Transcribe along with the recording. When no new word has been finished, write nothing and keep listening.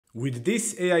With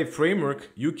this AI framework,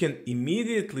 you can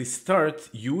immediately start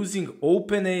using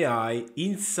OpenAI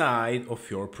inside of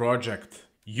your project.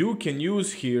 You can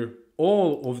use here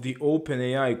all of the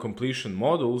OpenAI completion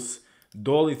models,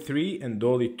 DALL-E 3 and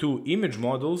DALL-E 2 image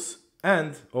models,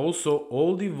 and also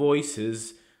all the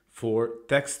voices for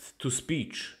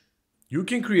text-to-speech. You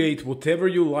can create whatever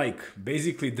you like.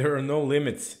 Basically, there are no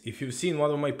limits. If you've seen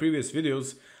one of my previous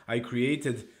videos, I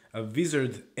created a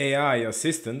wizard AI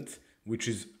assistant, which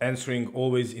is answering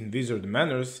always in wizard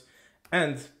manners.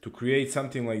 And to create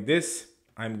something like this,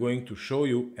 I'm going to show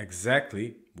you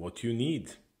exactly what you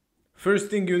need. First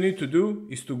thing you need to do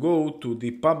is to go to the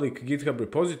public GitHub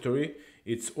repository.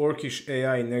 It's Orcish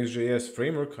AI Next.js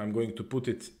Framework. I'm going to put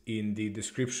it in the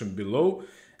description below.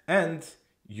 And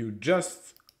you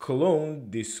just clone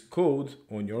this code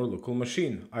on your local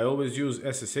machine. I always use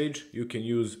SSH. You can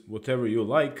use whatever you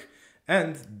like.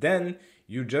 And then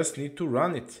you just need to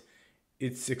run it.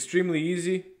 It's extremely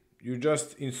easy. You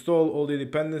just install all the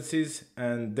dependencies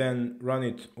and then run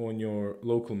it on your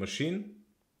local machine.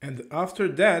 And after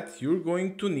that, you're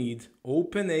going to need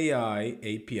OpenAI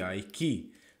API Key.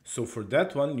 So for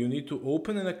that one, you need to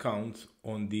open an account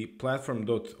on the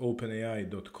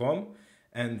platform.openai.com,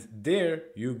 and there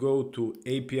you go to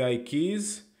API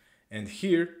keys, and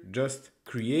here just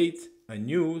create a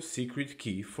new secret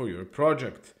key for your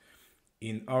project.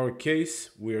 In our case,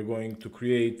 we are going to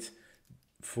create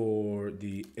for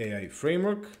the AI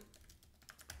framework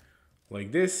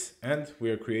like this, and we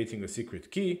are creating a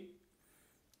secret key.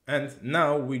 And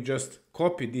now we just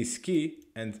copy this key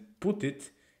and put it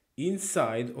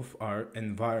inside of our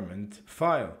environment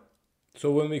file. So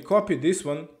when we copy this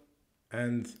one,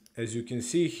 and as you can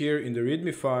see here in the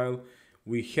README file,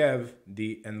 we have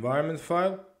the environment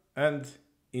file, and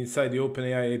inside the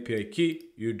OpenAI API key,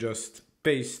 you just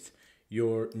paste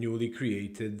your newly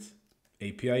created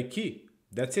API key.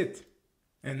 That's it.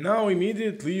 And now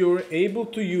immediately you're able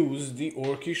to use the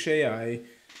Orcish AI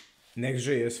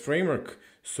Next.js Framework.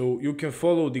 So you can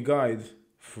follow the guide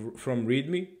from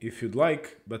README if you'd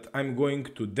like, but I'm going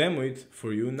to demo it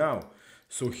for you now.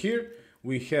 So here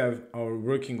we have our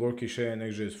working Orcish AI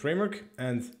Next.js Framework,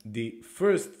 and the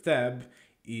first tab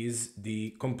is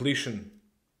the completion.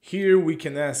 Here we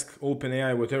can ask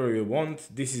OpenAI whatever we want.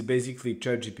 This is basically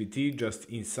ChatGPT just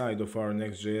inside of our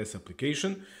Next.js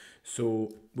application. So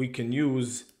we can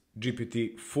use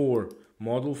GPT-4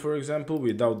 model, for example,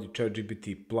 without the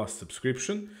ChatGPT Plus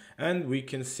subscription. And we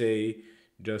can say,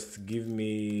 just give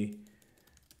me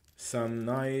some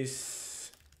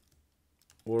nice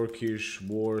Orcish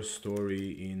war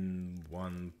story in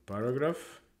one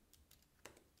paragraph,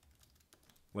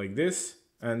 like this.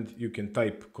 And you can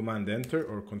type Command Enter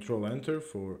or Control Enter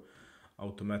for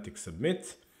automatic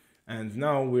submit. And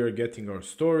now we are getting our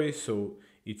story. So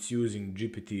it's using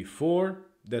GPT-4.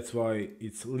 That's why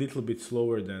it's a little bit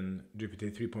slower than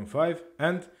GPT 3.5.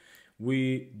 And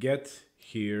we get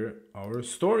here our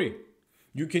story.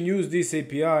 You can use this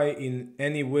API in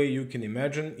any way you can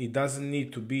imagine. It doesn't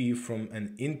need to be from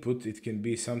an input. It can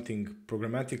be something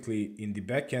programmatically in the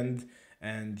backend,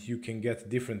 and you can get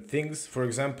different things. For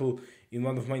example, in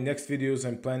one of my next videos,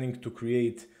 I'm planning to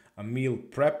create a meal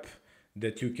prep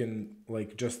that you can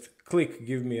like just click,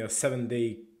 give me a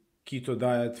 7-day keto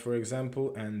diet, for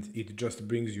example, and it just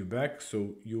brings you back.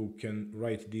 So you can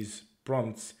write these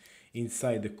prompts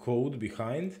inside the code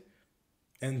behind.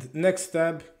 And next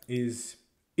tab is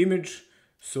image.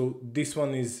 So this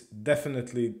one is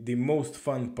definitely the most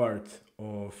fun part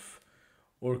of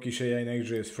Orcish AI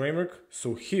Next.js Framework.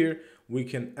 So here we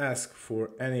can ask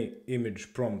for any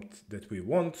image prompt that we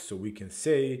want. So we can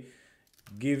say,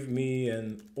 give me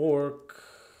an orc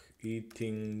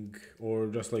eating, or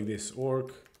just like this,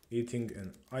 orc eating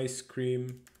an ice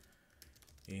cream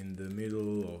in the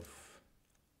middle of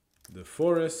the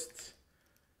forest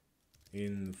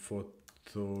in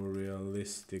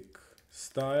photorealistic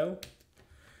style.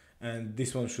 And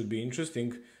this one should be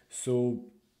interesting. So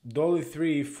DALL-E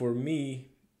 3 for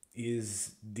me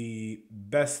is the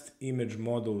best image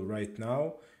model right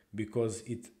now because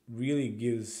it really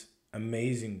gives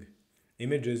amazing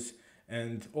images.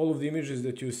 And all of the images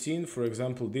that you've seen, for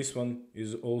example, this one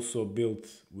is also built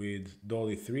with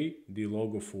DALL-E 3, the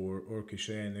logo for Orcish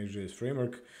AI Next.js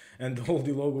Framework. And all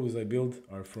the logos I built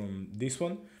are from this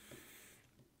one.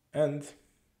 And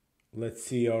let's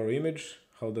see our image.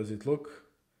 How does it look?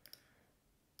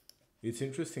 It's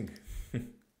interesting.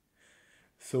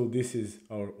 So this is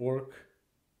our orc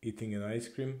eating an ice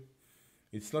cream.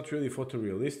 It's not really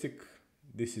photorealistic.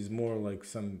 This is more like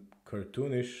some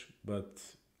cartoonish, but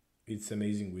it's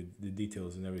amazing with the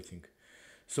details and everything.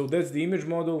 So that's the image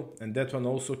model, and that one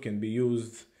also can be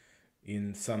used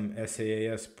in some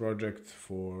SAAS project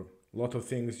for a lot of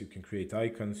things. You can create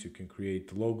icons, you can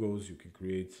create logos, you can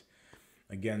create,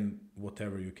 again,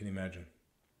 whatever you can imagine.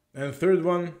 And third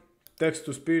one, text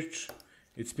to speech.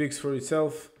 It speaks for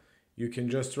itself. You can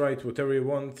just write whatever you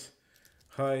want.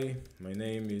 Hi, my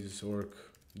name is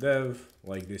OrcDev,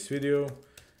 like this video,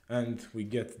 and we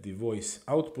get the voice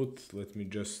output. Let me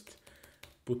just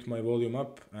put my volume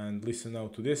up and listen now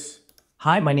to this.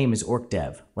 Hi, my name is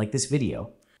OrcDev, like this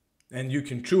video. And you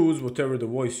can choose whatever the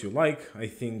voice you like. I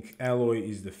think Alloy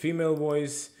is the female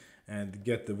voice, and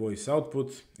get the voice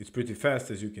output. It's pretty fast,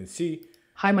 as you can see.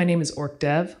 Hi, my name is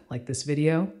OrcDev, like this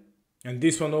video. And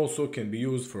this one also can be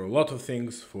used for a lot of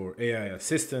things, for AI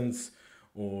assistants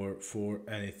or for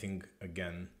anything,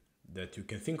 again, that you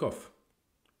can think of.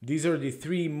 These are the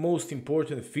 3 most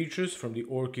important features from the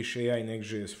Orcish AI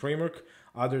Next.js Framework.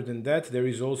 Other than that, there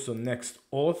is also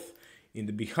nextauth in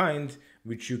the behind,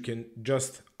 which you can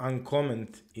just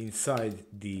uncomment inside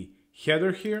the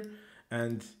header here,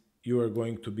 and you are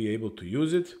going to be able to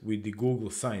use it with the Google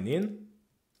sign-in.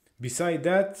 Beside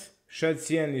that,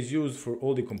 shadcn is used for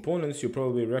all the components. You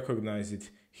probably recognize it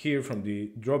here from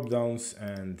the drop-downs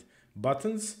and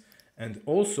buttons. And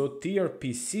also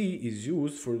trpc is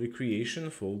used for the creation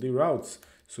of all the routes.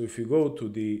 So if you go to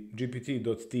the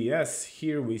gpt.ts,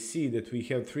 here we see that we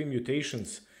have 3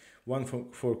 mutations. One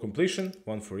for completion,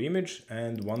 one for image,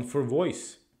 and one for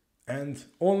voice. And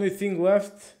only thing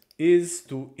left is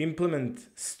to implement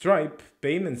Stripe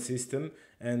payment system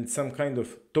and some kind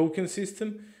of token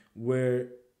system where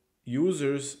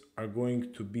users are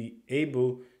going to be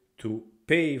able to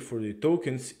pay for the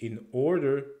tokens in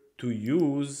order to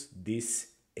use this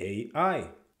AI.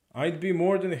 I'd be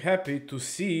more than happy to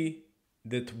see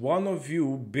that one of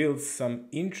you builds some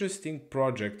interesting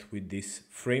project with this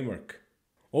framework.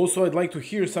 Also, I'd like to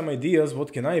hear some ideas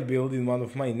what can I build in one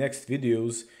of my next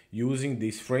videos using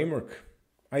this framework.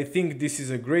 I think this is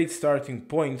a great starting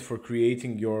point for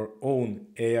creating your own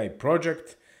AI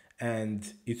project,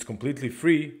 and it's completely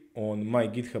free on my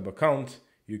GitHub account.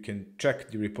 You can check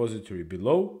the repository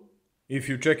below. If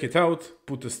you check it out,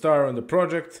 put a star on the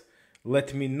project,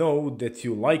 let me know that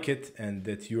you like it and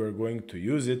that you are going to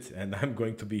use it, and I'm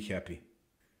going to be happy.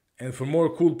 And for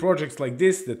more cool projects like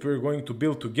this that we're going to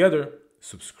build together,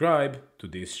 subscribe to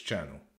this channel.